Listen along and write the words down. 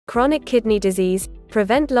Chronic kidney disease,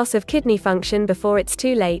 prevent loss of kidney function before it's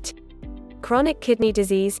too late. Chronic kidney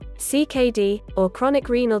disease, CKD, or chronic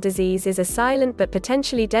renal disease is a silent but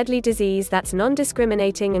potentially deadly disease that's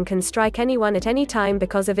non-discriminating and can strike anyone at any time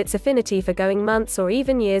because of its affinity for going months or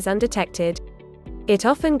even years undetected. It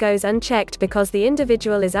often goes unchecked because the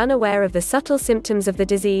individual is unaware of the subtle symptoms of the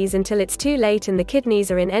disease until it's too late and the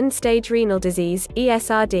kidneys are in end-stage renal disease,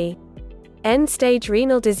 ESRD. End-stage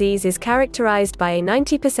renal disease is characterized by a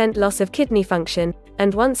 90% loss of kidney function,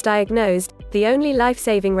 and once diagnosed, the only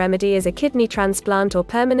life-saving remedy is a kidney transplant or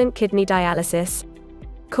permanent kidney dialysis.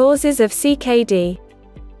 Causes of CKD.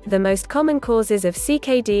 The most common causes of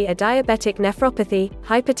CKD are diabetic nephropathy,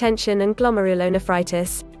 hypertension and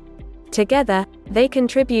glomerulonephritis. Together, they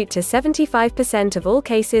contribute to 75% of all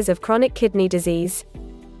cases of chronic kidney disease.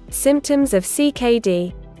 Symptoms of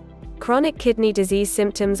CKD. Chronic kidney disease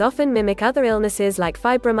symptoms often mimic other illnesses like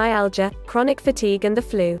fibromyalgia, chronic fatigue and the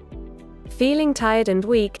flu. Feeling tired and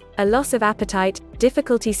weak, a loss of appetite,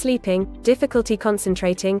 difficulty sleeping, difficulty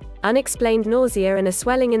concentrating, unexplained nausea and a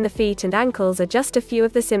swelling in the feet and ankles are just a few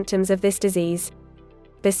of the symptoms of this disease.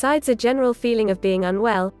 Besides a general feeling of being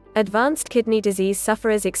unwell, advanced kidney disease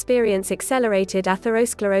sufferers experience accelerated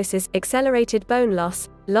atherosclerosis, accelerated bone loss,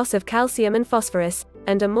 loss of calcium and phosphorus,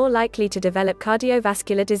 and are more likely to develop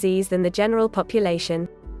cardiovascular disease than the general population.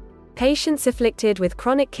 Patients afflicted with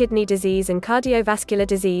chronic kidney disease and cardiovascular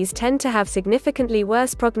disease tend to have significantly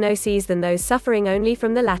worse prognoses than those suffering only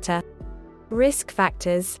from the latter. Risk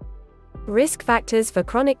factors. Risk factors for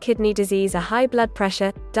chronic kidney disease are high blood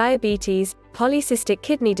pressure, diabetes, polycystic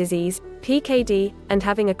kidney disease, PKD, and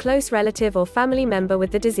having a close relative or family member with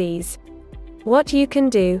the disease. What you can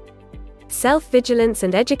do. Self-vigilance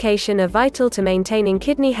and education are vital to maintaining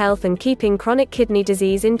kidney health and keeping chronic kidney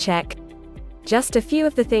disease in check. Just a few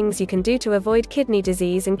of the things you can do to avoid kidney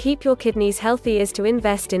disease and keep your kidneys healthy is to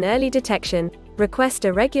invest in early detection, request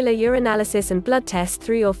a regular urinalysis and blood test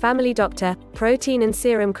through your family doctor, protein and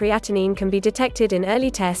serum creatinine can be detected in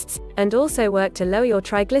early tests, and also work to lower your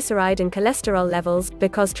triglyceride and cholesterol levels,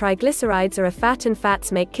 because triglycerides are a fat and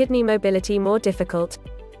fats make kidney mobility more difficult.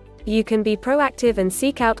 You can be proactive and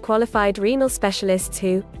seek out qualified renal specialists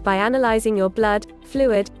who, by analyzing your blood,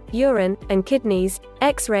 fluid, urine, and kidneys,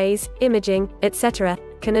 X-rays, imaging, etc.,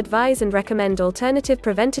 can advise and recommend alternative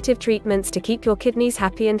preventative treatments to keep your kidneys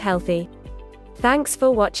happy and healthy. Thanks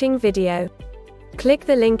for watching video. Click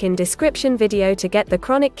the link in description video to get the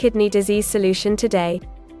chronic kidney disease solution today.